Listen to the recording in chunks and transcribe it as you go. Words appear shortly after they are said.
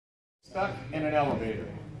Stuck in an elevator.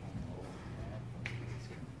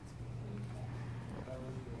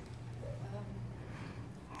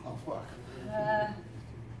 Oh, fuck.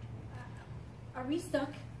 Are we stuck?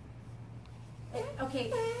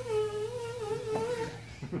 Okay.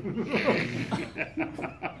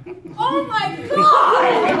 Oh my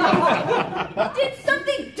God! Did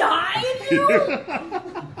something die in you?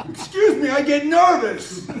 Excuse me, I get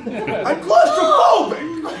nervous. I'm claustrophobic.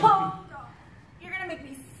 Oh, you're gonna make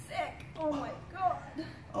me sick. Oh my God.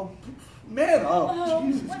 Oh, man,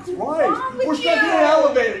 Jesus what's Christ. wrong with We're stuck in you? an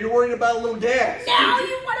elevator. You're worried about a little gas. Now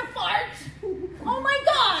you want to fart? Oh my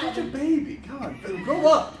God. Such a baby. God, grow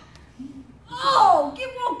up. Oh,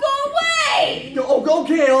 well, go away.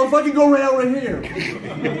 Okay, I'll fucking go right out right here.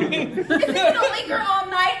 Is it gonna linger all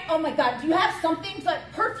night? Oh my God, do you have something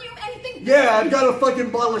like perfume, anything? Yeah, I've got a fucking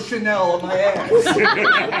bottle of Chanel on my ass.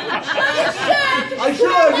 I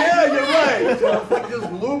should, yeah, you're right. So I'll fucking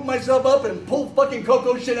just lube myself up and pull fucking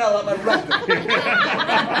Coco Chanel out my rectum.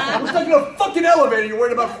 I'm stuck in a fucking elevator. You're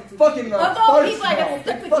worried about fucking Of all fart people, I got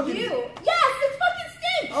smell. stuck with you. Yes, it's fucking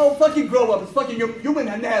stinks. Oh, fucking grow up. It's fucking your human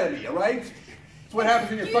anatomy, all right? That's what happens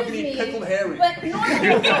when you fucking eat pickled herring. But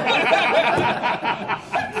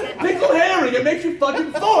Pickled herring, it makes you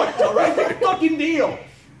fucking fart, all right? Big fucking deal.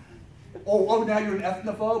 Oh, now you're an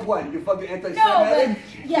ethnophobe? What, you're fucking anti-Semitic? No, but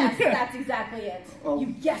yes, that's exactly it. Oh. You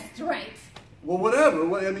guessed right. Well, whatever.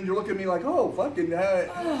 Well, I mean, you're looking at me like, oh, fucking,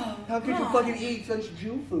 how could you fucking eat such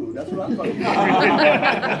Jew food? That's what I'm fucking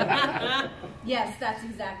Yes, that's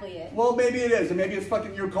exactly it. Well, maybe it is, and maybe it's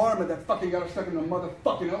fucking your karma that fucking got us stuck in the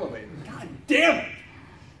motherfucking elevator. God damn it!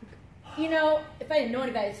 You know, if I didn't know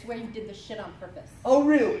anybody, I'd swear you did this shit on purpose. Oh,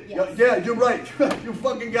 really? Yes. Yeah, you're right. You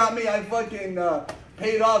fucking got me. I fucking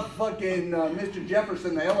paid off fucking Mr.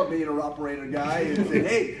 Jefferson, the elevator operator guy, and said,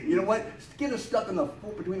 hey, you know what? Get us stuck in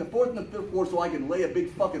between the 4th and the 5th floor so I can lay a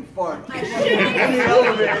big fucking fart in the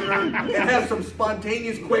elevator and have some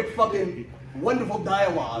spontaneous, quick fucking wonderful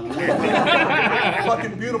dialogue with my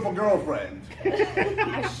fucking beautiful girlfriend.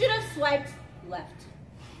 I should have swiped left.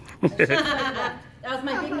 That was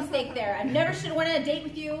my big mistake there. I never should have went on a date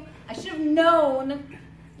with you. I should have known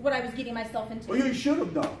what I was getting myself into. Well, you should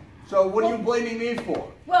have known. So what are you blaming me for?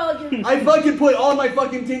 Well, you're... I fucking put on my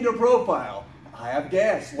fucking Tinder profile. I have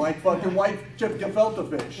gas, like fucking white gefilte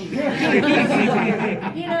fish. You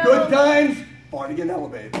know... Good times, farting in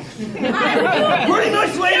elevators. Pretty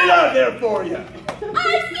much laid it out there for you.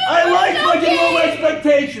 I like fucking low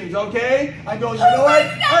expectations, okay? I go, you know what?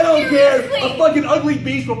 I don't care. A fucking ugly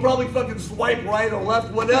beast will probably fucking swipe right or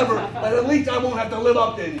left, whatever, but at least I won't have to live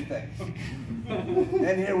up to anything.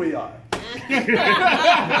 And here we are.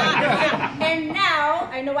 And now,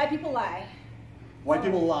 I know why people lie. White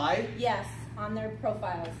people lie? Yes, on their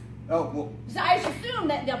profiles. Oh, well. So I assumed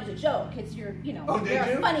that was a joke, because you're, you know, you're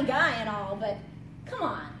a funny guy and all, but come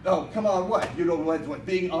on. Oh, come on, what? You know what?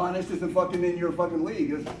 Being honest isn't fucking in your fucking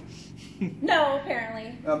league, is it? No,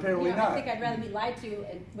 apparently. Apparently you know, not. I think I'd rather be lied to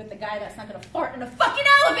with a guy that's not going to fart in a fucking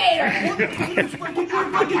elevator. You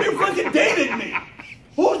fucking dated me.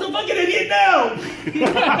 Who's the fucking idiot now? Okay,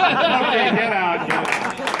 get out.